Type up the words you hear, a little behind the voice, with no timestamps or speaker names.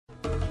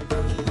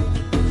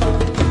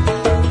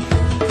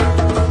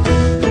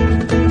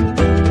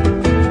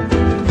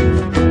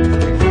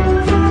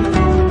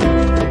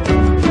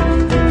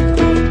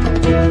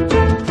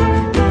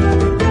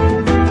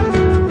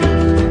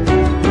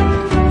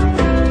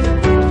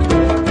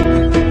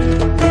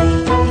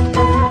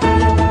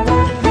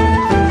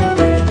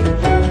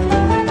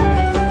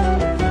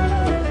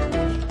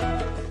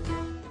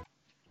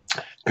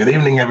Good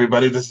evening,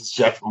 everybody. This is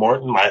Jeff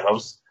Morton, my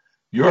host,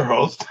 your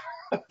host.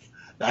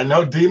 I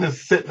know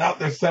Dina's sitting out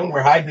there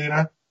somewhere. Hi,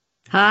 Dina.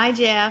 Hi,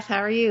 Jeff. How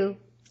are you?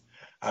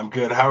 I'm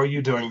good. How are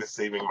you doing this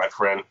evening, my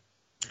friend?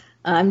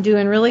 I'm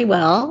doing really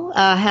well.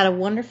 Had a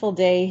wonderful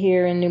day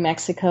here in New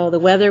Mexico. The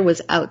weather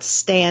was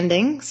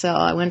outstanding, so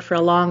I went for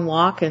a long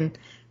walk and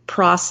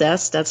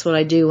processed. That's what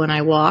I do when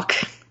I walk.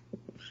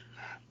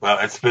 Well,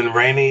 it's been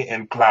rainy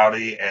and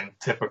cloudy and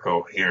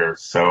typical here.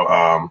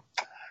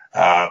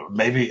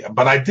 Maybe,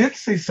 but I did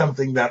see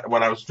something that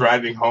when I was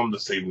driving home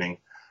this evening,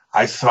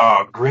 I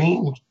saw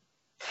green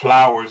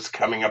flowers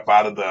coming up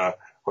out of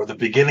or the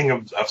beginning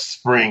of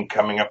spring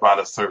coming up out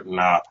of certain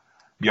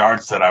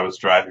yards that I was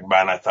driving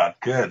by. And I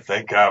thought, good,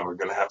 thank God we're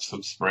going to have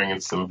some spring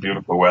and some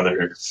beautiful weather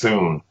here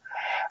soon.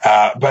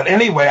 But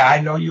anyway,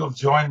 I know you'll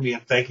join me in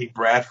thanking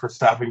Brad for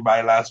stopping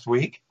by last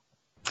week.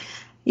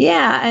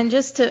 Yeah, and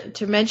just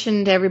to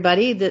mention to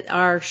everybody that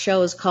our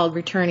show is called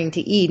Returning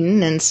to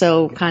Eden, and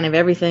so kind of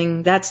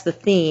everything, that's the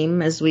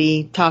theme as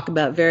we talk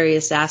about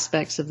various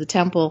aspects of the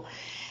temple.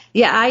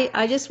 Yeah,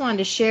 I just wanted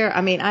to share.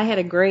 I mean, I had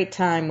a great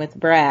time with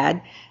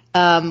Brad.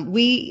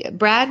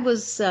 Brad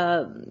was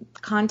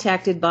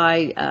contacted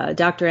by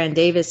Dr. Ann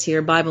Davis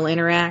here, Bible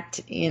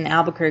Interact in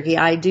Albuquerque.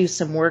 I do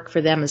some work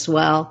for them as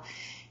well,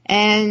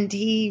 and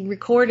he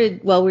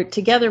recorded. Well,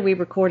 together we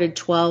recorded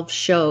 12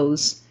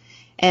 shows,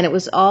 and it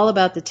was all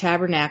about the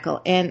tabernacle.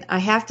 And I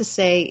have to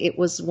say, it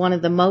was one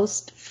of the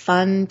most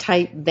fun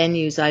type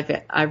venues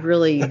I've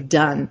really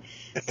done.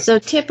 So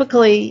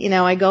typically,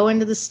 I go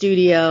into the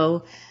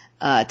studio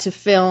to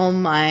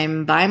film.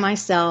 I'm by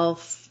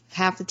myself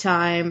half the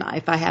time.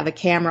 If I have a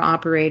camera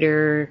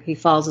operator, he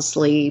falls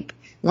asleep.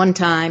 One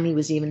time he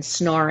was even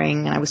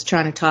snoring, and I was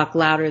trying to talk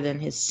louder than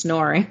his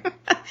snoring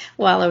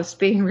while I was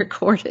being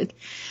recorded.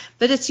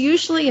 But it's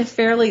usually a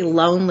fairly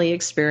lonely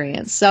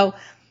experience. So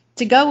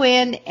to go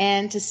in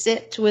and to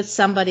sit with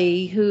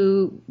somebody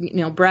who,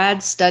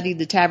 Brad studied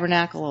the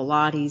tabernacle a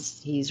lot.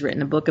 He's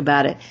written a book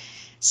about it.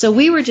 So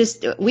we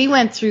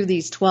went through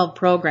these 12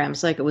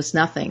 programs like it was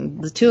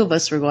nothing. The two of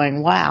us were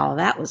going, wow,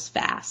 that was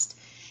fast.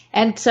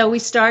 And so we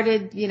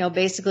started,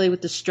 basically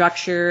with the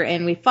structure,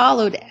 and we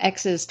followed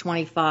Exodus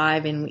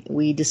 25, and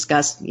we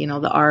discussed,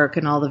 the ark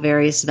and all the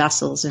various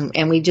vessels,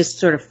 and we just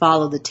sort of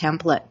followed the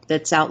template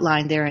that's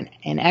outlined there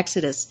in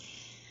Exodus.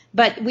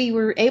 But we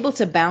were able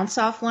to bounce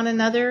off one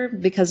another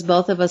because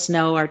both of us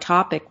know our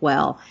topic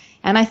well.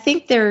 And I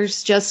think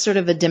there's just sort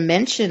of a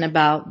dimension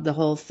about the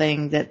whole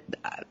thing that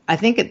I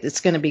think it's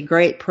going to be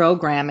great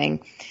programming.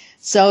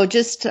 So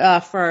just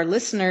for our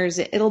listeners,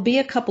 it'll be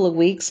a couple of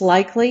weeks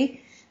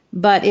likely.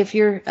 But if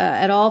you're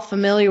at all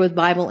familiar with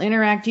Bible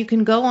Interact, you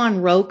can go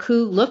on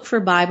Roku, look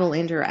for Bible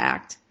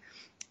Interact,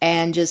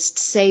 and just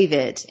save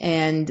it.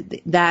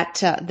 And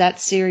that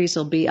series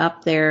will be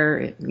up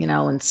there,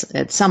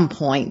 at some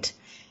point.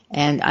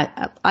 And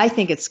I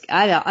think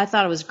I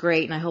thought it was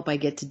great, and I hope I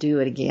get to do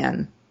it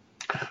again.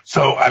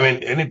 So, I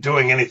mean,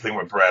 doing anything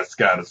with Brad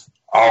Scott is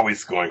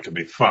always going to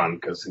be fun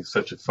because he's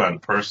such a fun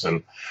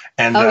person.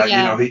 And, Oh,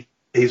 yeah.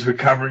 he's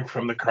recovering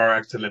from the car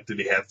accident that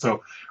he had.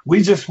 So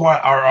we just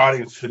want our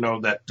audience to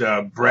know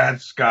that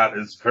Brad Scott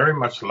is very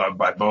much loved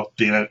by both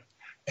Dina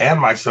and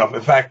myself.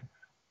 In fact,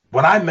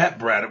 when I met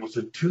Brad, it was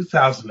in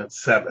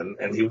 2007,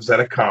 and he was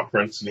at a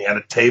conference, and he had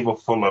a table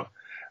full of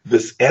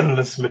this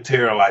endless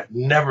material I'd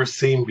never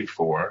seen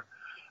before.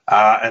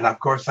 And of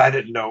course, I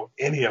didn't know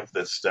any of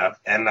this stuff.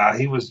 And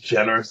he was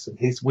generous, and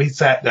we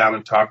sat down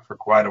and talked for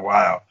quite a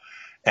while.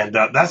 And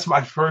that's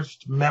my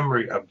first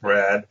memory of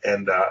Brad,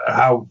 and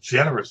how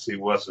generous he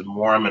was and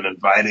warm and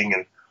inviting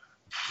and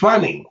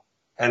funny.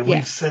 And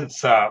Yeah.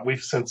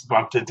 we've since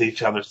bumped into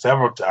each other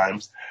several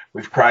times.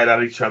 We've cried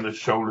on each other's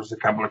shoulders a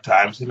couple of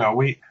times.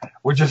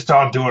 We're just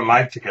all doing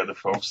life together,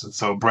 folks. And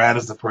so Brad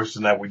is the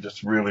person that we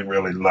just really,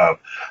 really love.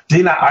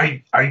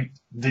 Dina,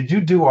 did you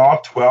do all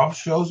 12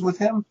 shows with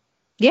him?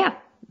 Yeah.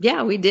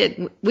 Yeah, we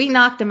did. We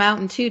knocked him out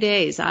in 2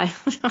 days. It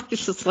was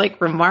just like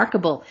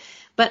remarkable.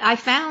 But I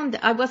found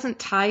I wasn't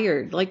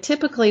tired. Like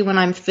typically when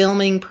I'm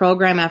filming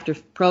program after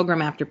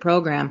program after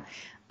program,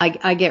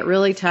 I get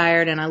really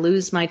tired and I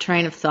lose my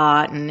train of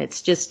thought, and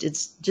it's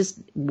just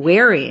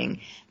wearying.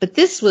 But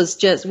this was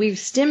we've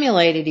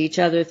stimulated each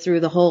other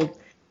through the whole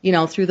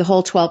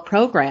 12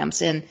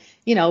 programs. And,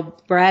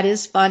 Brad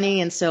is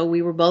funny. And so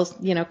we were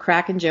both,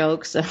 cracking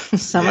jokes.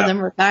 Some of them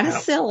were kind of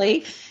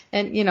silly.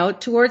 And,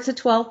 towards the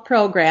 12th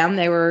program,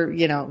 they were,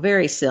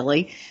 very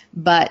silly.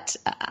 But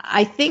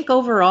I think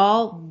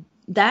overall,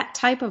 that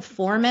type of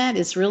format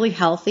is really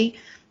healthy.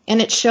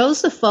 And it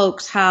shows the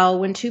folks how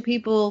when two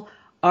people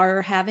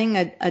are having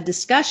a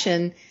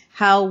discussion,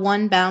 how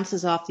one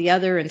bounces off the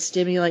other and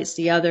stimulates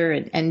the other,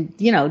 and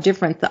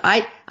different.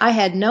 I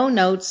had no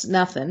notes,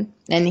 nothing.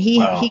 And he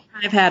Wow.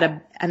 kind of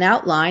had an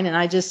outline, and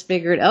I just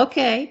figured,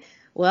 okay,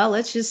 well,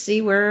 let's just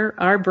see where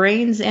our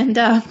brains end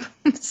up.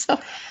 So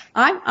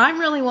I'm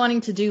really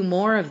wanting to do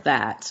more of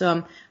that.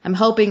 So I'm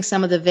hoping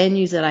some of the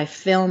venues that I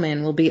film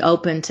in will be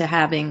open to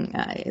having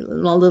a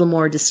little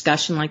more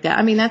discussion like that.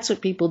 I mean, that's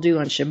what people do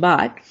on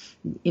Shabbat.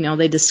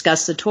 They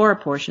discuss the Torah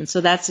portion.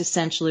 So that's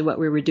essentially what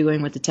we were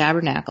doing with the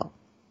tabernacle.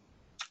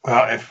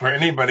 Well, if for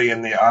anybody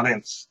in the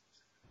audience,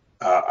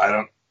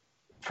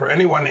 for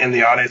anyone in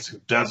the audience who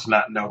does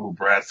not know who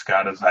Brad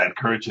Scott is, I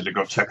encourage you to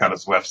go check out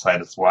his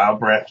website. It's Wild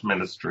Branch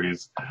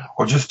Ministries,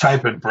 or just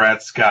type in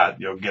Brad Scott.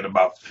 You'll get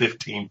about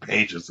 15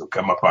 pages that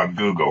come up on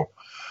Google.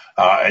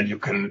 And you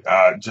can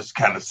just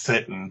kind of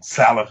sit and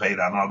salivate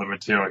on all the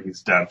material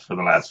he's done for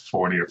the last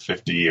 40 or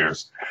 50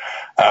 years.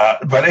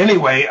 But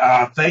anyway,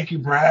 thank you,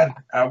 Brad.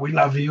 We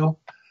love you.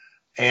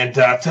 And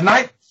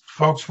tonight,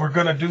 folks, we're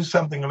going to do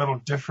something a little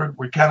different.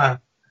 We're kind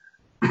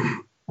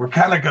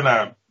of going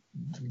to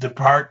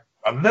depart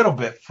a little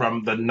bit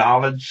from the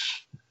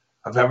knowledge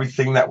of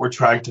everything that we're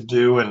trying to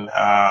do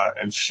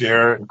and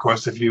share. And of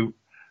course,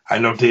 I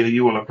know, Dana,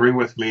 you will agree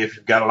with me. If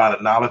you've got a lot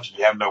of knowledge and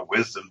you have no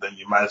wisdom, then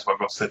you might as well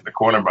go sit in the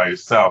corner by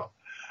yourself.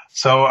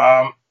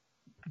 So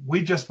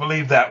we just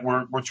believe that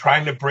we're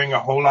trying to bring a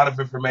whole lot of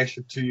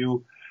information to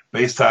you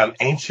based on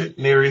ancient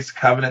Near East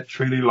covenant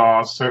treaty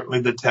laws,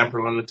 certainly the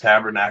temple and the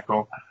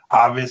tabernacle,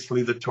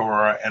 obviously the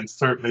Torah, and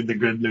certainly the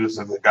good news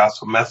of the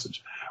gospel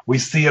message. We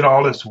see it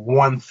all as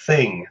one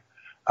thing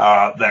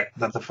that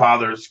the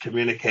Father is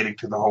communicating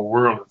to the whole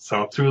world. And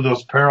so through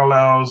those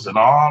parallels and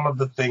all of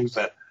the things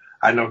that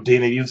I know,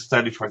 Dina, you've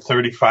studied for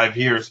 35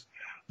 years,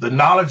 the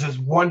knowledge is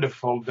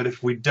wonderful, but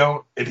if we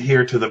don't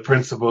adhere to the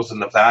principles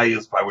and the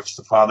values by which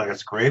the Father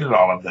has created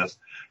all of this,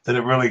 then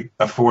it really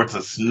affords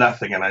us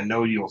nothing. And I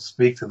know you'll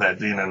speak to that,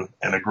 Dina,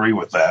 and agree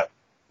with that.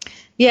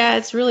 Yeah,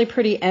 it's really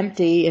pretty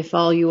empty if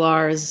all you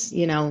are is,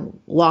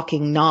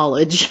 walking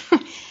knowledge.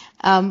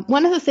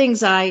 One of the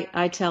things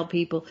I tell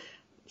people,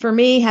 for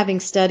me,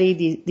 having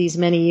studied these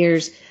many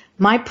years,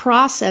 my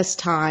process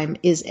time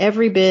is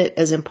every bit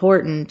as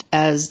important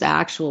as the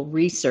actual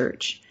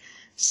research.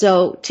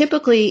 So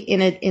typically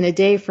in a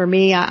day for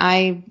me,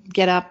 I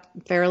get up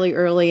fairly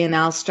early and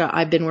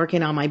I've been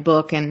working on my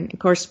book, and of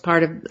course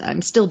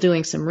I'm still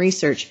doing some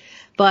research,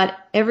 but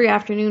every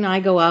afternoon I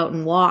go out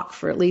and walk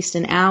for at least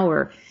an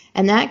hour.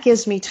 And that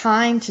gives me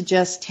time to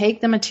just take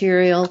the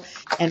material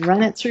and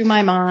run it through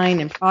my mind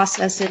and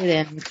process it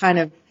and kind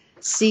of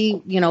see,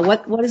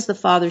 what is the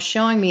Father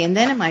showing me? And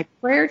then in my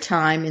prayer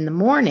time in the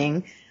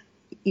morning,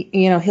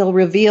 he'll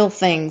reveal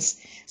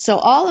things. So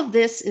all of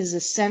this is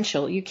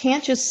essential. You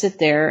can't just sit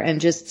there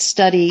and just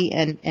study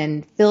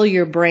and fill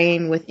your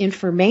brain with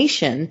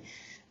information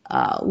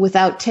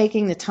without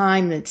taking the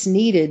time that's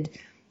needed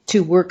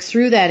to work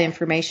through that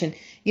information.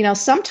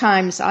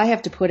 Sometimes I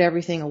have to put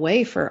everything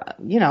away for,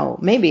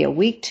 maybe a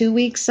week, 2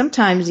 weeks,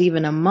 sometimes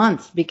even a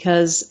month,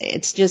 because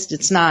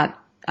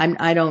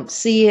I don't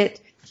see it.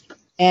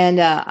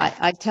 And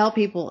I tell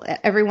people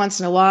every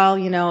once in a while,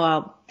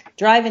 I'll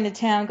drive into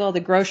town, go to the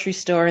grocery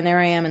store, and there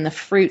I am in the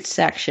fruit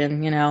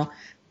section,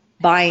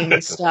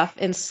 buying stuff.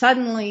 And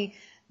suddenly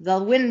the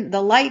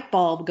light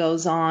bulb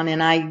goes on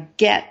and I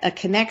get a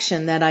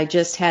connection that I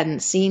just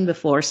hadn't seen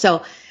before.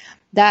 So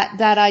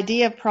that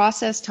idea of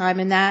process time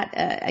and that,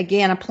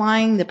 again,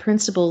 applying the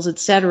principles, et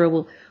cetera,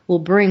 will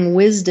bring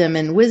wisdom,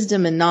 and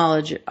wisdom and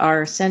knowledge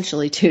are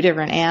essentially two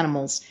different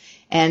animals.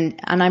 And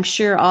I'm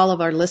sure all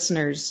of our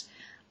listeners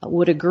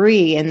would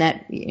agree in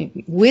that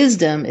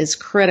wisdom is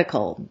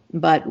critical,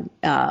 but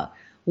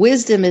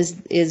wisdom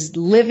is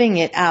living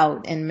it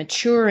out and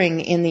maturing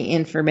in the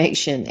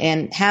information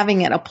and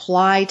having it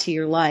apply to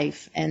your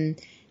life and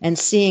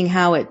seeing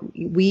how it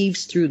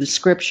weaves through the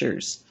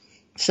scriptures.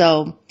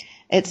 So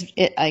it's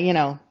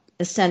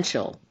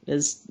essential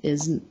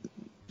is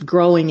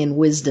growing in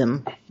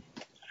wisdom.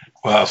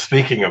 Well,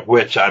 speaking of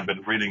which, I've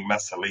been reading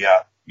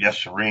Mesillat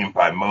Yesharim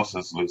by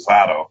Moses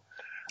Luzzatto.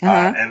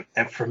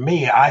 And for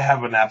me, I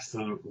have an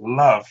absolute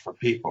love for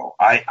people.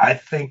 I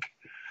think,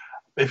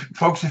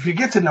 if you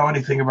get to know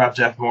anything about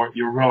Jeff Moore,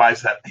 you'll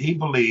realize that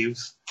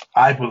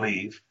I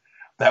believe,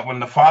 that when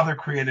the Father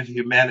created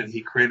humanity,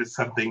 he created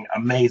something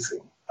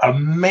amazing.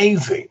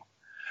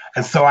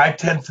 And so I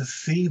tend to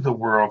see the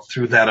world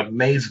through that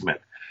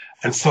amazement.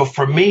 And so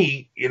for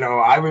me,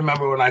 I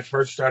remember when I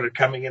first started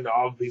coming into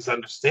all of these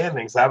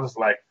understandings, I was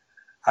like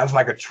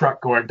a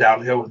truck going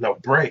downhill with no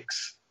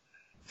brakes.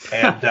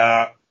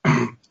 And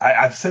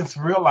I've since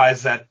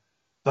realized that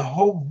the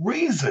whole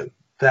reason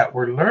that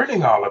we're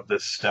learning all of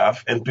this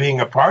stuff and being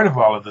a part of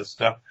all of this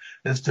stuff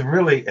is to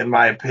really, in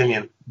my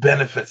opinion,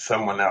 benefit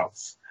someone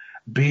else,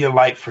 be a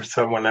light for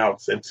someone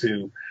else, and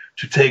to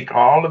take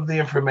all of the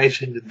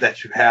information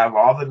that you have,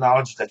 all the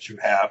knowledge that you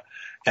have,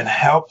 and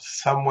help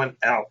someone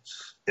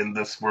else in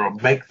this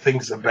world make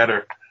things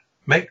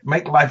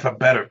make life a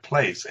better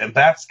place. And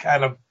that's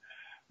kind of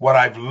what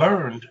I've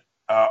learned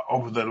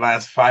over the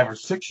last 5 or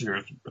 6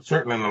 years, but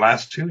certainly in the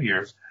last 2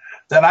 years,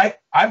 that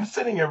I'm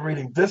sitting here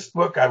reading this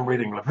book. I'm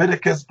reading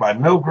Leviticus by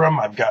Milgram.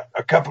 I've got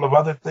a couple of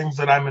other things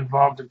that I'm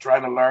involved in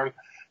trying to learn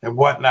and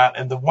whatnot.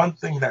 And the one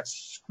thing that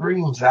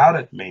screams out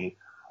at me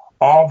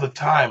all the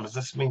time is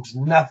this means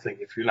nothing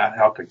if you're not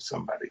helping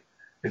somebody,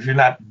 if you're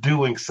not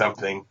doing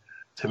something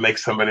to make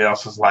somebody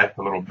else's life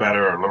a little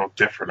better or a little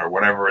different or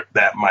whatever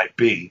that might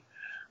be,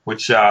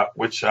 which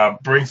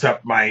brings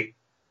up the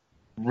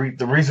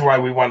reason why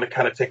we wanted to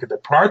kind of take a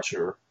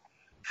departure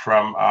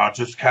from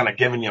just kind of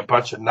giving you a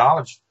bunch of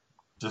knowledge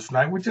this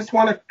night. We just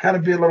want to kind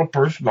of be a little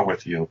personal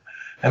with you.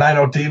 And I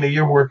know, Dina,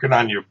 you're working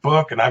on your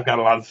book, and I've got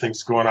a lot of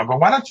things going on. But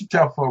why don't you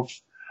tell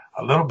folks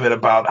a little bit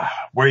about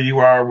where you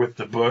are with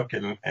the book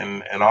and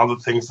all the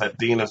things that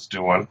Dina's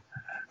doing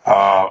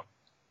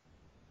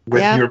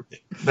with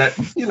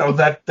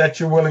that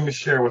you're willing to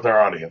share with our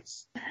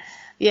audience.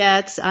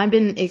 Yeah, I've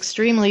been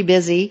extremely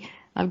busy.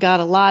 I've got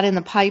a lot in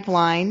the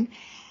pipeline.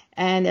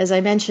 And as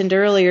I mentioned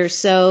earlier,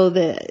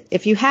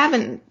 if you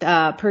haven't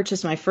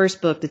purchased my first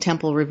book, The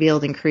Temple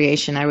Revealed in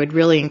Creation, I would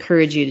really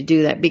encourage you to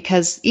do that,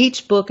 because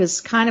each book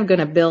is kind of going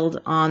to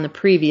build on the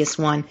previous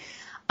one.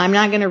 I'm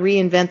not going to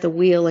reinvent the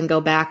wheel and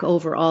go back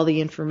over all the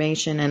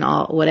information and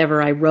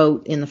whatever I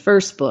wrote in the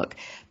first book.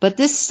 But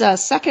this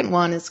second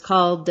one is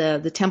called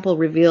The Temple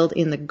Revealed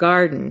in the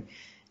Garden.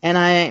 And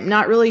I'm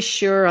not really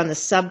sure on the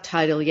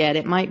subtitle yet.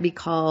 It might be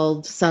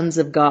called Sons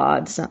of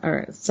God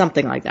or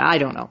something like that. I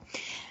don't know.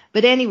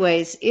 But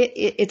anyways,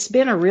 it's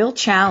been a real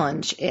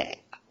challenge.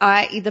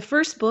 The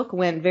first book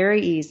went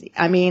very easy.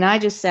 I mean, I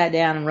just sat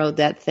down and wrote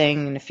that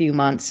thing in a few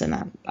months,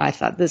 and I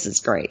thought, this is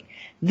great.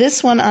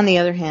 This one, on the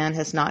other hand,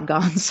 has not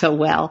gone so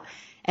well.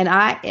 And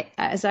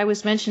as I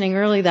was mentioning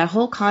earlier, that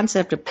whole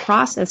concept of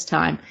process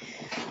time,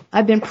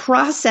 I've been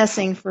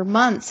processing for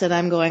months, and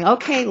I'm going,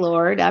 okay,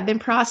 Lord, I've been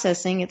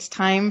processing. It's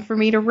time for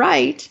me to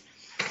write.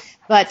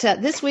 But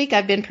this week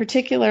I've been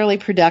particularly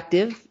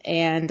productive,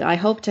 and I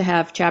hope to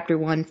have chapter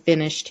 1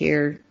 finished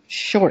here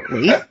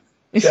shortly.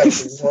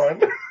 Chapter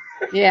 1.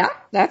 Yeah,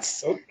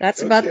 that's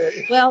okay. about,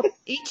 well,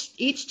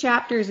 each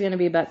chapter is going to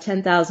be about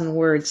 10,000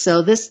 words.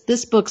 So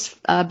this book's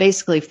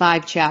basically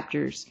 5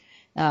 chapters,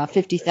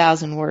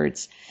 50,000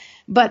 words.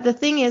 But the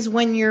thing is,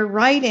 when you're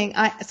writing,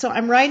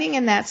 I'm writing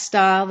in that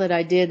style that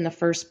I did in the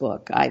first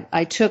book.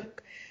 I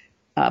took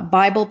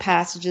Bible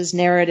passages,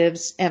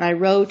 narratives, and I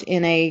wrote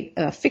in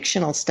a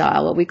fictional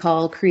style, what we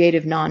call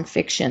creative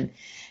nonfiction.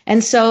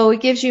 And so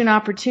it gives you an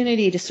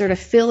opportunity to sort of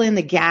fill in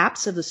the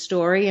gaps of the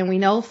story. And we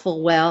know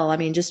full well, I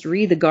mean, just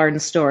read the garden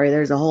story,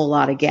 there's a whole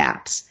lot of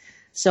gaps.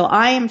 So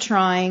I am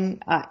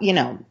trying,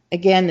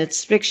 again,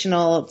 it's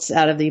fictional, it's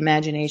out of the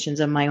imaginations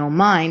of my own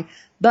mind,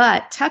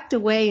 but tucked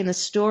away in the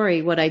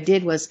story, what I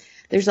did was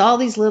there's all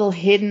these little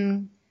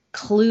hidden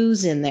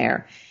clues in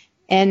there.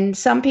 And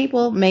some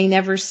people may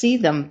never see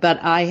them,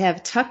 but I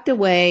have tucked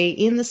away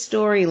in the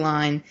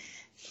storyline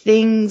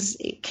things,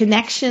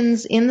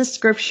 connections in the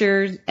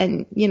scriptures,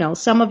 and,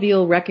 some of you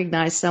will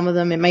recognize some of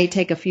them. It may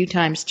take a few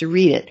times to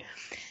read it.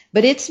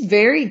 But it's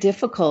very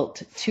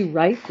difficult to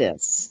write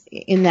this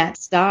in that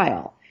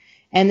style.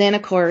 And then,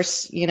 of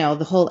course,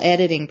 the whole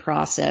editing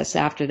process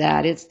after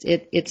that,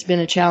 it's been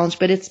a challenge,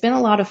 but it's been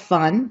a lot of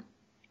fun.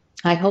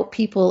 I hope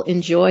people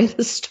enjoy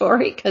the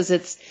story because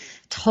it's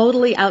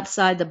totally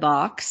outside the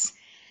box.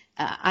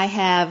 I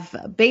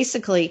have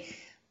basically,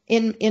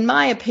 in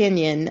my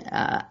opinion,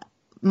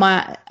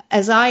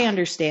 as I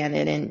understand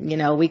it,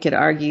 and we could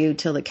argue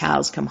till the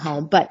cows come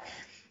home, but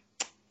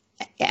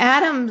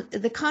Adam,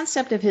 the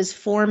concept of his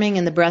forming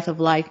and the breath of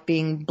life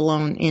being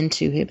blown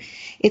into him,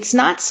 it's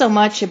not so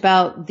much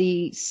about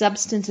the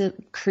substantive,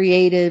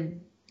 creative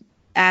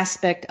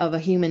aspect of a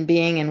human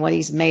being and what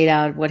he's made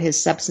out of, what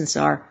his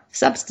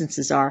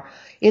substances are.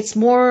 It's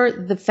more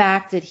the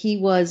fact that he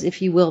was,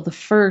 if you will, the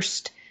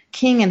first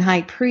king and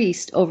high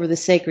priest over the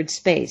sacred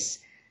space.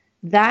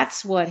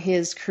 That's what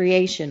his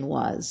creation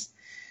was.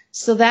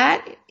 So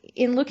that,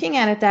 in looking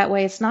at it that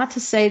way, it's not to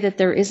say that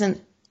there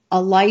isn't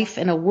a life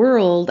and a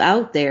world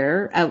out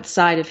there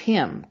outside of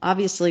him.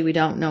 Obviously, we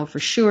don't know for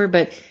sure,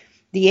 but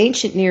the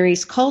ancient Near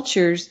East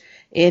cultures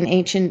in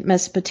ancient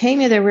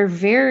Mesopotamia, they were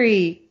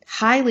very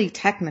highly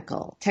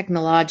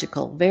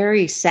technological,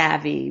 very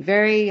savvy,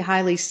 very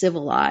highly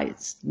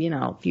civilized,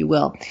 if you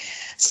will.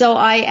 So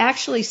I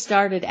actually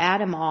started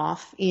Adam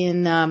off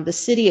in the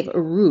city of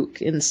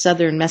Uruk in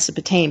southern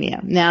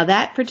Mesopotamia. Now,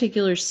 that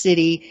particular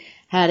city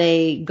had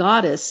a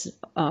goddess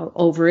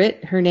over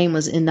it. Her name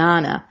was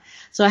Inanna.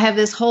 So I have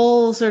this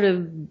whole sort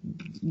of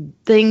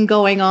thing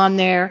going on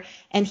there,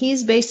 and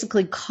he's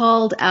basically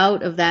called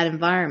out of that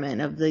environment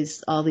of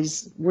all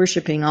these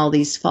worshiping all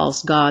these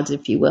false gods,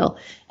 if you will,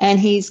 and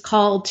he's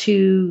called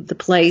to the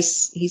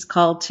place. He's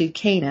called to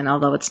Canaan,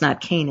 although it's not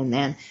Canaan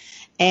then,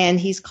 and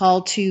he's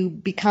called to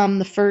become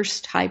the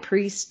first high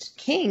priest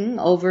king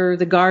over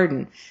the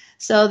garden.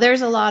 So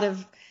there's a lot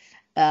of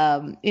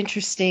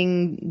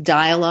interesting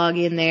dialogue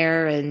in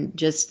there, and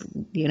just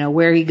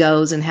where he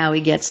goes and how he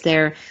gets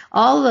there.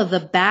 All of the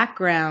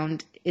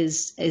background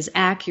is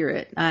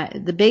accurate.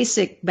 The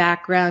basic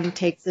background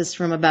takes us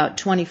from about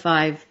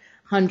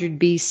 2500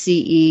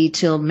 BCE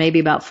till maybe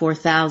about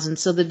 4000.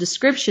 So the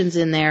descriptions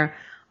in there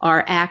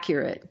are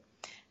accurate,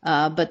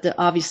 but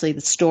obviously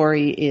the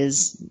story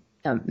is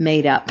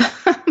made up,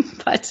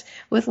 but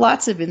with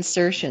lots of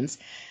insertions.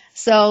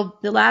 So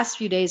the last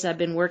few days I've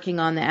been working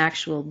on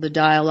the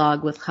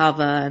dialogue with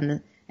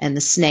Chava and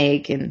the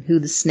snake and who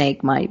the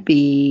snake might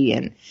be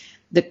and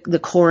the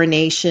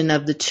coronation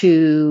of the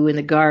two in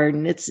the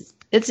garden. It's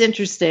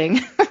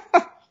interesting.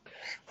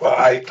 Well,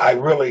 I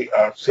really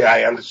see.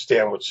 I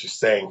understand what you're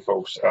saying,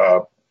 folks.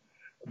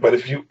 But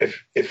if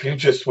you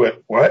just went,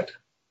 what?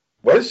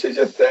 What did she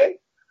just say?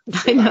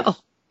 I know.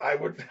 I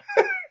would.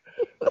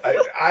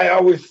 I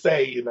always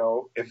say,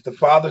 if the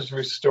Father's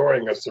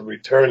restoring us and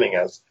returning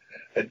us,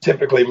 it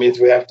typically means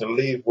we have to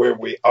leave where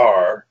we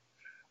are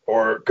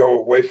or go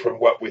away from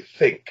what we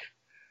think.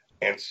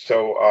 And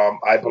so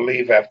I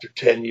believe after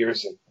 10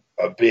 years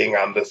of being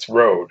on this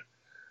road,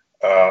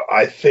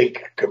 I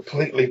think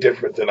completely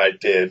different than I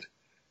did.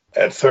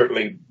 And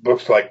certainly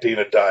books like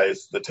Dina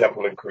Dye's The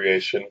Temple in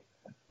Creation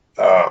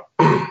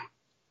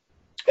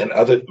and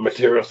other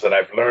materials that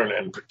I've learned,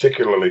 and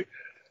particularly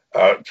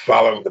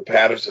following the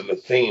patterns and the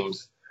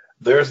themes,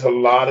 there's a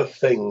lot of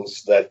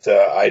things that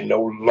I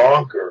no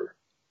longer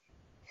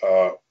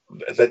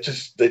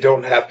they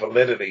don't have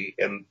validity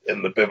in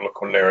the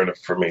biblical narrative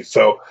for me.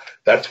 So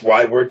that's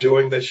why we're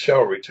doing this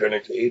show,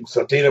 Returning to Eden.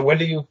 So Dina, when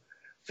do you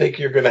think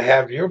you're going to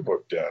have your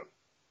book done?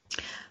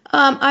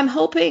 I'm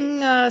hoping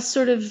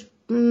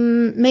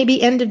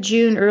maybe end of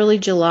June, early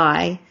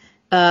July.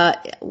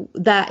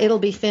 That it'll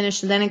be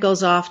finished, and then it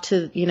goes off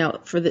to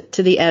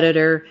to the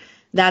editor.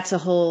 That's a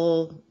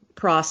whole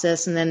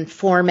process, and then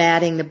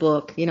formatting the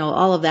book.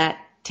 All of that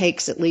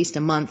takes at least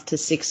a month to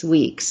 6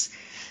 weeks.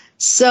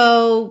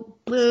 So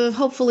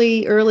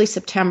hopefully early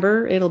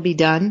September it'll be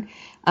done.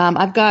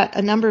 I've got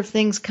a number of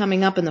things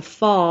coming up in the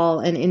fall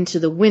and into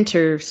the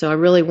winter, so I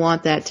really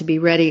want that to be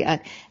ready.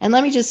 And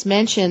let me just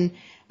mention,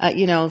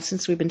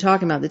 since we've been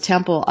talking about the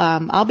temple,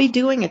 I'll be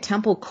doing a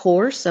temple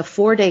course, a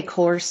 4-day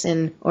course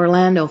in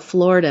Orlando,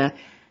 Florida,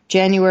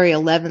 January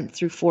 11th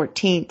through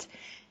 14th.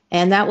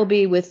 And that will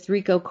be with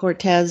Rico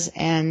Cortez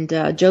and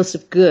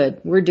Joseph Good.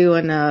 We're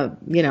doing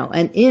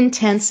an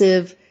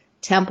intensive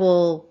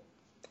temple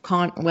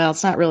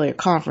it's not really a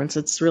conference,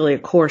 it's really a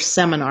course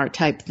seminar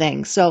type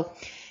thing. So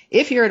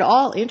if you're at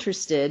all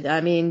interested,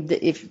 I mean,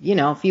 if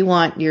you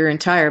want your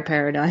entire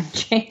paradigm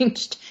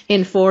changed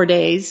in 4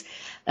 days,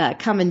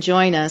 come and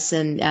join us,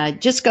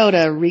 and just go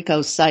to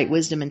Rico's site,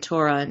 Wisdom and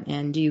Torah,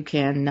 and you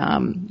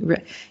can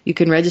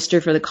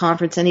register for the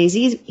conference. And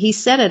he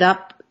set it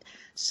up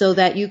so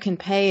that you can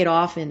pay it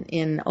off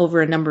in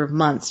over a number of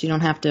months. You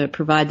don't have to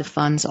provide the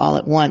funds all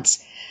at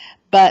once.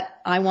 But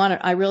I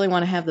really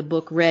want to have the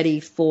book ready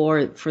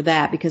for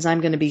that, because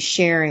I'm going to be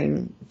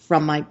sharing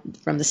from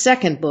the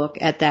second book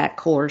at that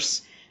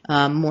course,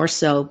 more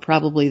so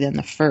probably than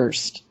the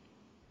first.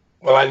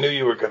 Well, I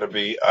knew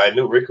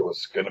Rico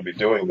was going to be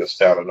doing this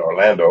down in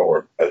Orlando,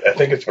 or I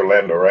think it's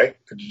Orlando, right?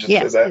 Could you just say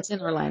that? Yes, it's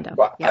in Orlando.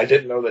 Well, yeah. I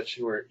didn't know that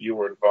you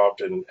were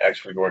involved in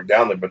actually going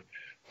down there. But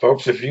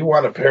folks, if you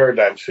want a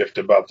paradigm shift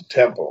about the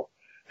temple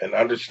and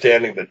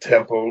understanding the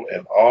temple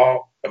and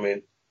all,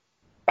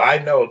 I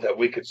know that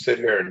we could sit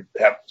here and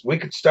we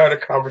could start a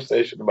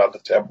conversation about the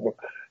temple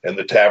and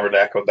the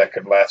tabernacle that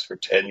could last for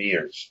 10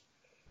 years.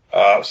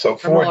 So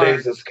 4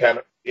 days is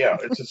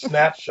it's a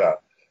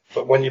snapshot.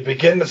 But when you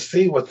begin to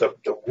see what the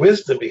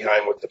wisdom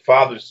behind what the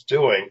Father's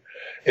doing,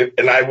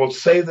 and I will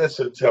say this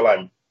until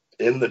I'm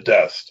in the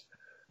dust,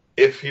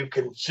 if you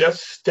can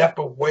just step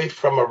away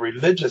from a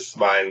religious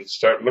mind and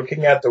start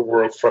looking at the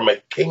world from a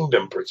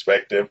kingdom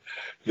perspective,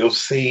 you'll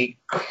see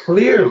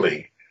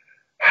clearly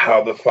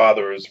how the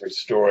Father is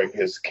restoring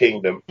his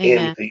kingdom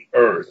in the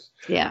earth,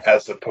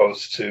 as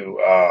opposed to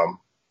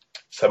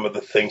some of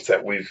the things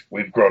that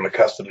we've grown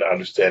accustomed to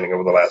understanding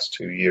over the last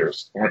 2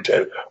 years or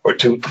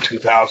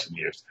 2,000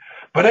 years.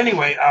 But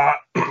anyway,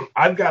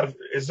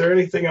 is there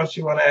anything else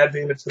you want to add,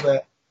 Dina, to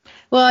that?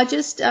 Well, I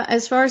just,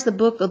 as far as the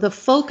book, the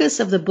focus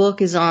of the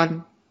book is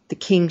on the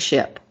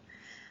kingship.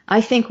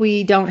 I think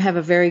we don't have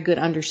a very good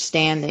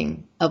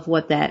understanding of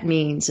what that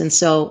means. And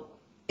so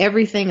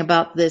everything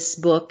about this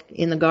book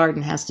in the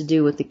garden has to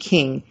do with the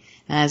king,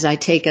 as I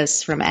take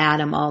us from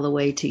Adam all the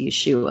way to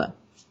Yeshua.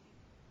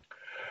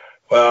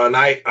 Well, and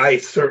I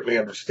certainly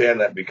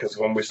understand that, because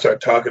when we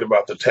start talking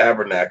about the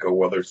tabernacle,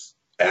 whether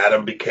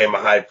Adam became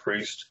a high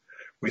priest,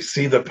 we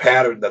see the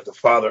pattern that the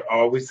Father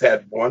always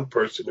had one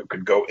person who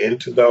could go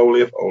into the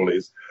Holy of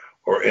Holies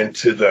or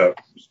into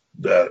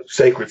the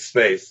sacred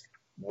space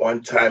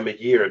one time a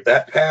year.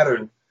 That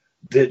pattern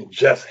didn't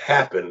just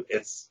happen.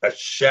 It's a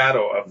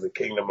shadow of the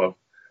kingdom of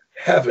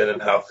heaven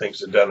and how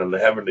things are done in the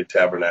heavenly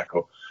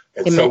tabernacle.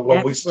 And so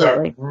when we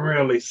start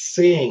really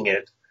seeing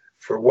it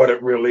for what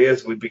it really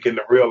is, we begin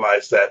to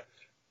realize that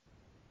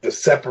the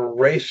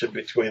separation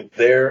between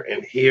there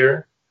and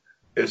here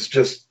is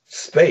just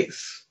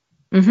space,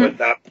 but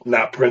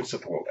not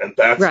principle. And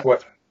that's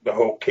what the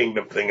whole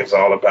kingdom thing is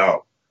all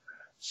about.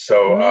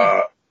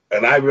 So,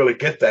 and I really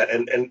get that.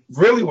 And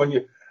really,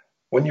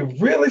 when you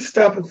really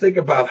stop and think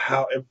about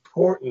how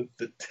important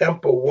the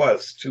temple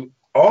was to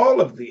all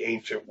of the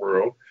ancient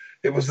world,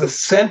 it was the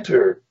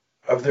center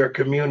of their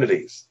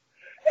communities.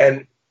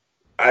 And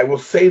I will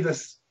say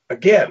this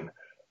again,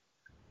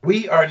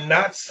 we are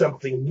not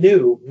something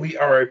new. We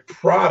are a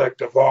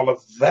product of all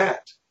of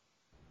that.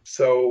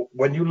 So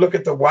when you look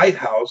at the White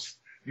House,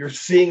 you're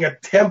seeing a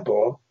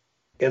temple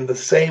in the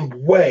same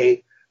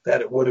way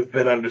that it would have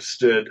been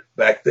understood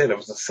back then. It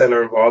was the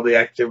center of all the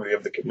activity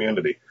of the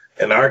community.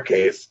 In our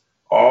case,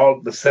 all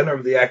the center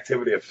of the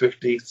activity of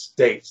 50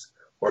 states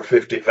or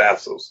 50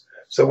 vassals.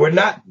 So we're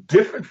not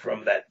different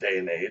from that day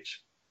and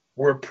age.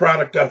 We're a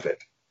product of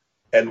it.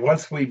 And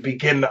once we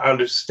begin to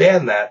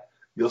understand that,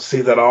 you'll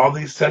see that all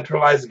these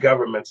centralized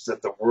governments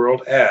that the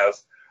world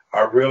has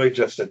are really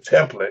just a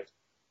template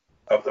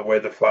of the way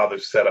the Father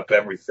set up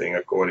everything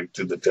according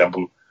to the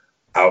temple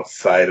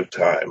outside of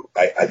time.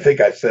 I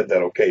think I said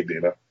that okay,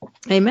 Dina.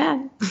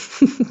 Amen.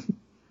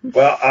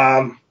 Well,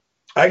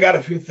 I got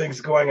a few things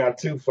going on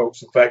too,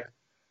 folks. In fact,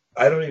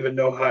 I don't even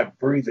know how I'm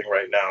breathing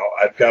right now.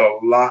 I've got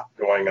a lot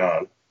going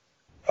on.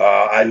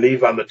 I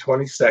leave on the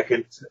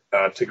 22nd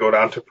to go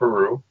down to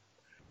Peru.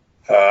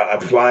 I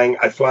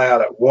fly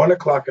out at 1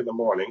 o'clock in the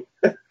morning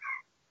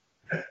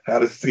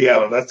out of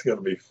Seattle. That's going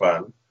to be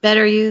fun.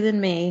 Better you than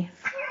me.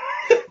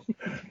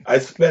 I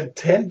spent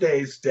 10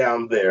 days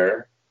down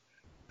there,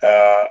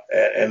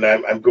 and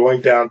I'm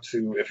going down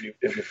to,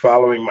 if you're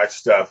following my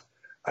stuff,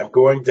 I'm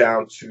going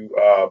down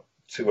to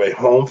a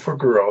home for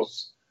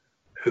girls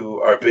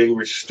who are being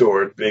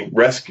restored, being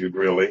rescued,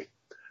 really,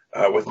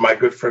 with my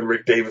good friend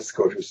Rick Davis,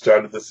 coach, who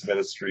started this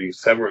ministry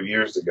several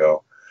years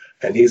ago.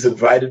 And he's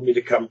invited me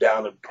to come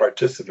down and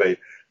participate.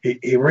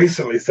 He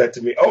recently said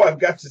to me, "Oh, I've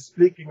got you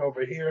speaking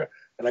over here,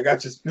 and I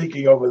got you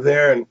speaking over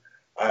there, and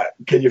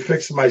can you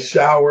fix my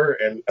shower?"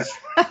 And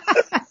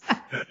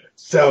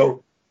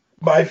so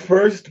my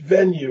first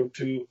venue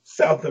to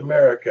South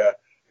America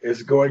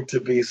is going to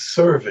be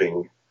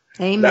serving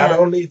Amen. Not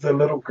only the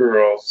little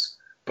girls,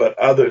 but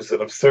others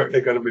that I'm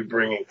certainly going to be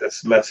bringing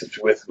this message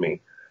with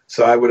me.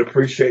 So I would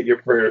appreciate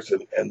your prayers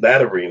in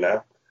that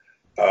arena.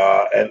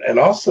 And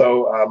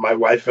also, my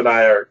wife and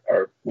I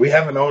we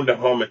haven't owned a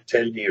home in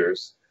 10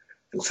 years.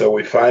 And so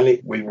we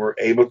were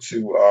able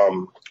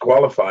to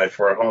qualify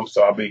for a home.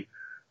 So I'll be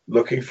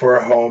looking for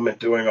a home and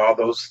doing all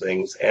those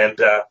things. And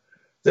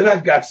then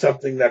I've got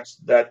something that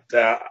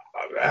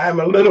I'm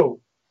a little,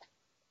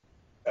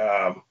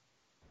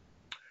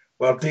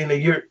 well,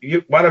 Dina,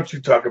 why don't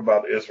you talk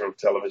about Israel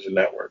Television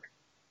Network?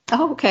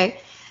 Oh, okay.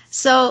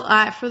 So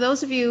for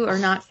those of you who are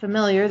not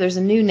familiar, there's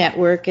a new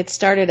network. It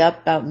started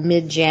up about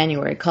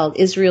mid-January called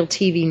Israel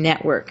TV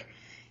Network.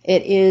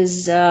 It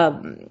is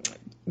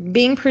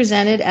being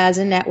presented as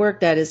a network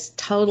that is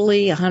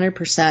totally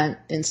 100%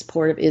 in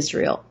support of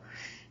Israel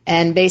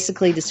and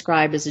basically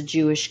described as a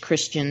Jewish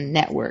Christian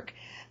network.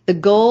 The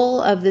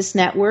goal of this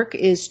network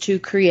is to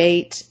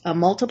create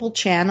multiple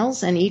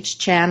channels, and each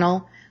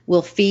channel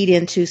will feed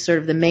into sort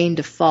of the main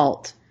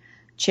default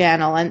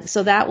channel. And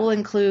so that will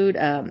include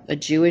a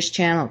Jewish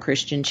channel, a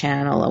Christian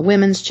channel, a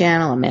women's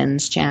channel, a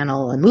men's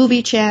channel, a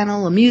movie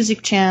channel, a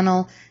music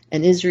channel,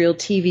 an Israel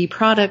TV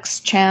products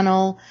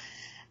channel,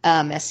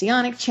 a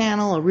Messianic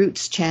channel, a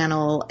Roots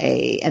channel,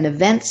 an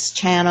events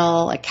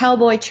channel, a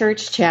Cowboy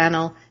Church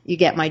channel. You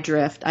get my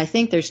drift. I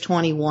think there's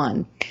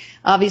 21.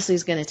 Obviously,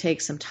 it's going to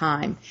take some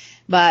time.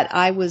 But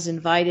I was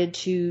invited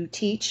to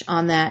teach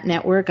on that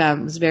network. I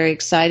was very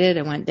excited.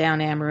 I went down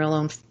to Amarillo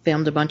and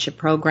filmed a bunch of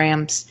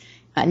programs.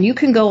 And you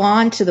can go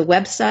on to the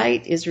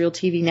website, Israel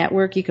TV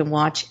Network. You can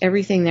watch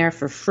everything there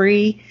for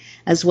free,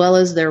 as well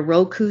as their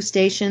Roku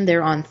station.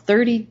 They're on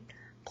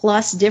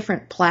 30-plus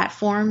different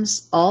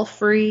platforms, all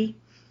free.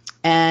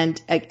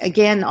 And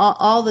again,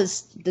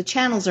 the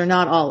channels are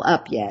not all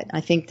up yet.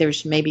 I think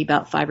there's maybe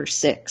about 5 or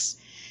 6.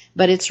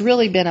 But it's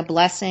really been a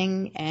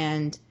blessing,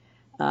 and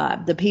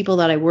the people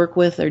that I work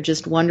with are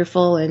just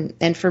wonderful.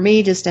 And for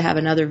me, just to have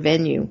another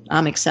venue,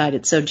 I'm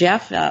excited. So,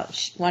 Jeff,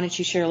 why don't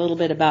you share a little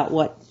bit about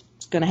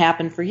what's going to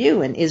happen for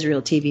you in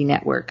Israel TV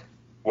Network?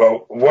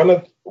 Well, one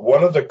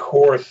of the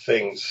core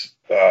things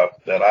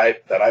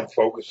that I'm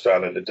focused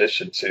on, in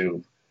addition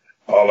to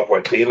all of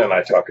what Dina and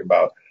I talk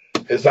about,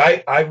 is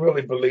I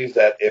really believe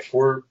that if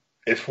we're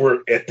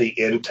at the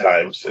end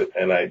times,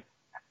 and I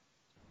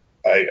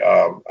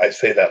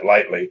say that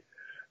lightly,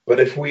 but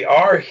if we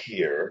are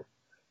here,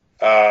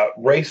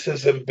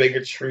 racism,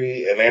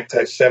 bigotry, and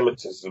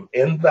anti-Semitism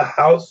in the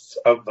house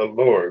of the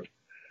Lord,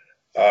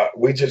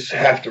 we just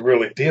have to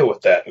really deal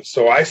with that. And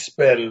so I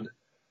spend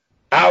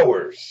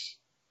hours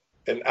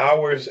and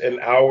hours and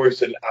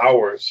hours and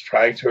hours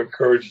trying to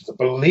encourage the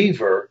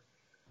believer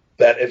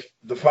that if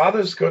the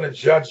Father's going to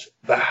judge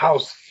the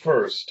house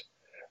first,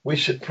 we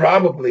should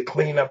probably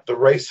clean up the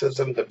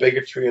racism, the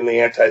bigotry, and the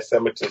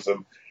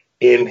anti-Semitism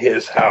in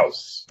his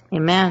house.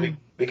 Amen.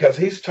 Because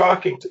he's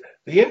talking to,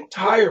 the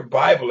entire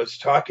Bible is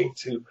talking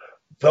to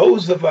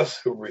those of us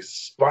who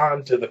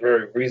respond to the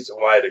very reason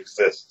why it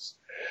exists.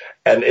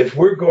 And if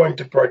we're going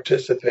to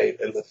participate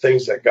in the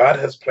things that God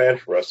has planned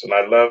for us, and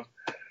I love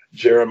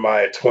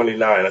Jeremiah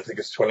 29, I think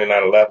it's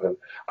 29:11.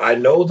 I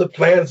know the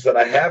plans that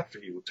I have for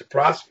you to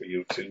prosper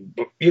you, to,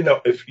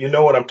 if you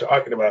know what I'm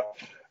talking about.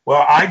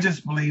 Well, I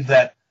just believe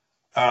that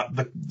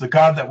the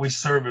God that we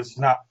serve is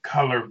not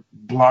color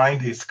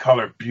blind. He's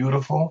color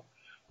beautiful.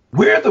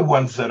 we're the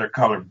ones that are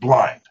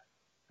colorblind.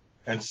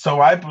 And so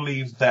I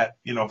believe that,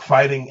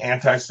 fighting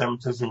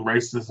anti-Semitism,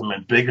 racism,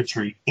 and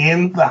bigotry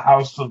in the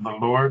house of the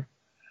Lord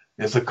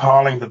is a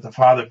calling that the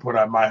Father put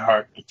on my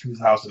heart in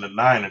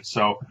 2009. And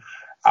so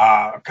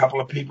a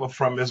couple of people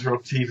from Israel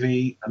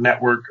TV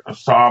network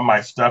saw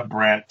my stuff,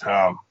 Brant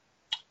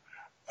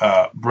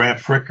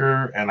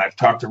Fricker, and I've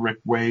talked to Rick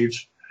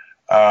Wage.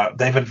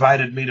 They've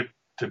invited me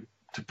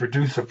to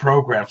produce a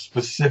program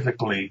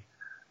specifically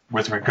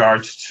with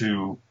regards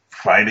to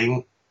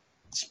fighting,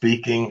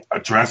 speaking,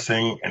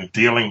 addressing, and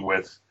dealing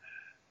with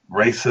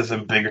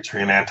racism,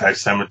 bigotry, and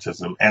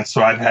anti-Semitism. And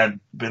so I've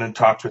been in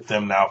touch with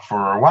them now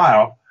for a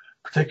while,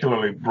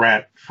 particularly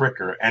Brant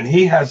Fricker, and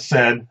he has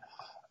said,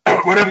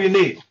 whatever you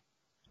need,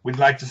 we'd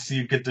like to see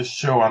you get this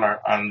show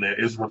on the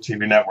Israel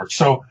TV network.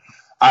 So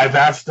I've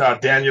asked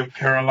Daniel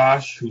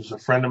Karalash, who's a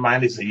friend of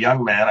mine. He's a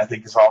young man. I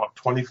think he's all of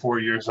 24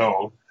 years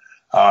old.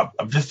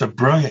 Just a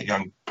brilliant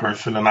young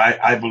person, and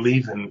I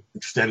believe in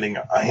extending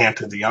a hand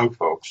to the young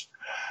folks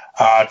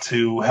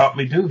to help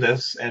me do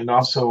this, and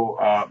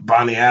also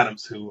Bonnie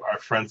Adams, who are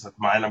friends of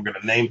mine. I'm going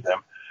to name them.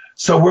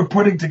 So we're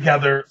putting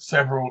together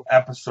several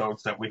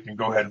episodes that we can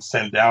go ahead and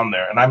send down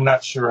there, and I'm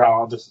not sure how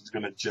all this is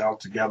going to gel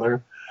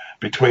together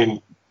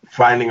between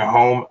finding a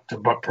home to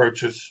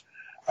purchase,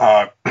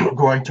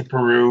 going to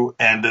Peru,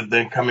 and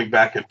then coming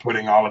back and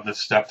putting all of this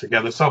stuff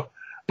together. So,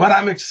 but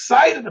I'm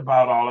excited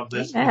about all of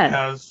this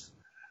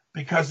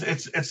because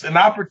it's an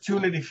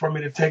opportunity for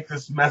me to take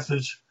this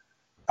message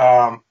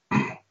to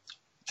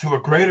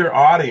a greater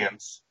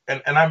audience.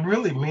 And I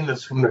really mean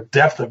this from the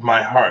depth of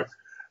my heart.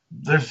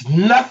 There's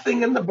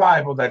nothing in the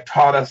Bible that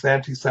taught us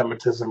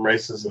anti-Semitism,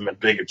 racism, and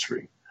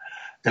bigotry.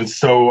 And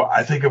so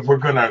I think if we're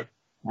gonna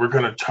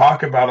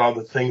talk about all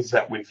the things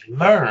that we've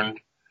learned,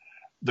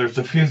 there's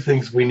a few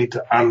things we need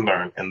to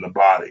unlearn in the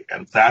body.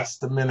 And that's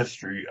the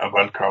ministry of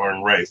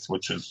Uncoloring Race,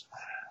 which is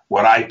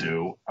what I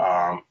do.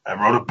 I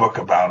wrote a book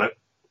about it.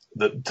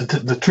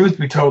 The truth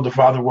be told, the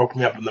Father woke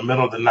me up in the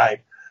middle of the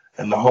night,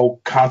 and the whole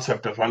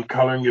concept of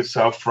uncoloring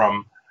yourself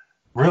from,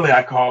 really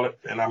I call it,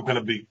 and I'm going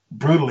to be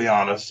brutally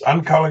honest,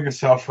 uncolor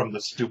yourself from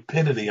the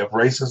stupidity of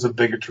racism,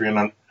 bigotry,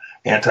 and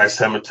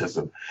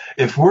anti-Semitism.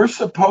 If we're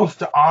supposed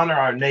to honor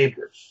our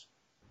neighbors,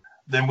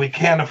 then we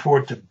can't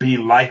afford to be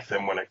like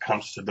them when it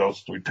comes to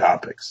those three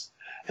topics.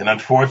 And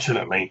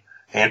unfortunately,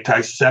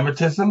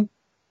 anti-Semitism,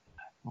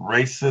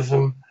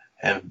 racism,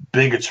 and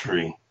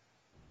bigotry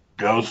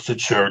goes to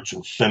church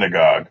and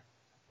synagogue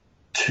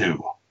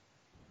too.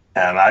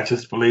 And I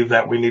just believe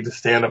that we need to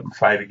stand up and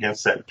fight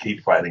against that and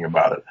keep fighting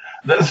about it.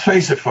 Let's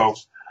face it,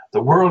 folks,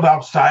 the world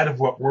outside of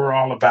what we're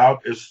all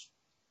about it's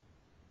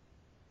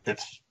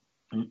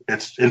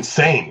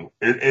insane.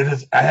 It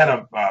is. I had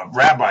a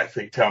rabbi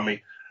tell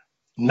me,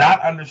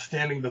 not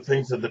understanding the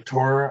things of the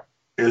Torah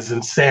is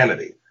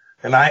insanity.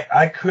 And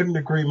I couldn't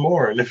agree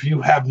more. And if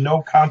you have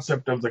no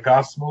concept of the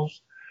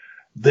Gospels,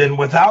 then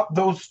without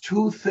those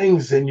two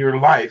things in your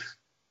life,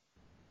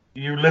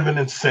 you're living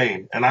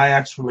insane. And I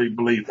actually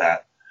believe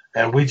that.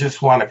 And we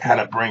just want to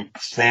kind of bring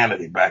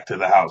sanity back to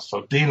the house.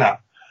 So, Dina,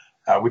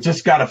 we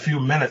just got a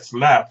few minutes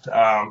left.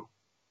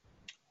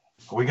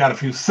 We got a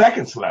few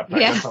seconds left. I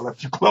guess I'll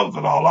let you close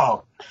it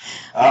all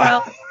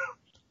off.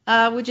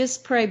 We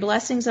just pray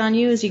blessings on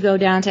you as you go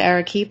down to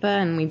Arequipa,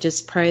 and we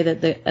just pray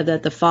that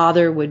the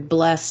Father would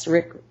bless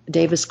Rick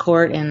Davis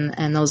Court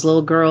and those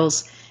little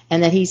girls,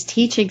 and that he's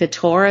teaching the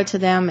Torah to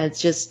them.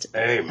 It's just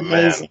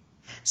amazing.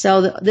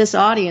 So this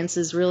audience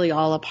is really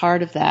all a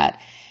part of that.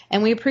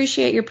 And we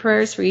appreciate your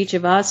prayers for each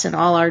of us and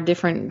all the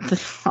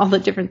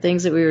different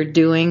things that we were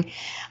doing.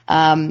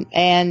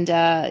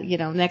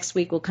 Next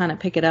week we'll kind of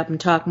pick it up and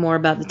talk more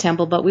about the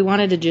temple, but we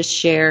wanted to just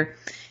share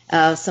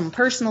some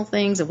personal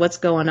things of what's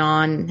going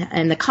on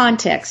and the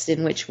context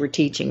in which we're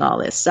teaching all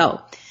this.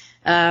 So,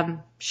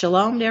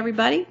 shalom to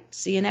everybody.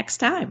 See you next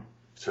time.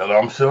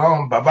 Shalom,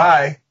 shalom.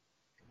 Bye-bye.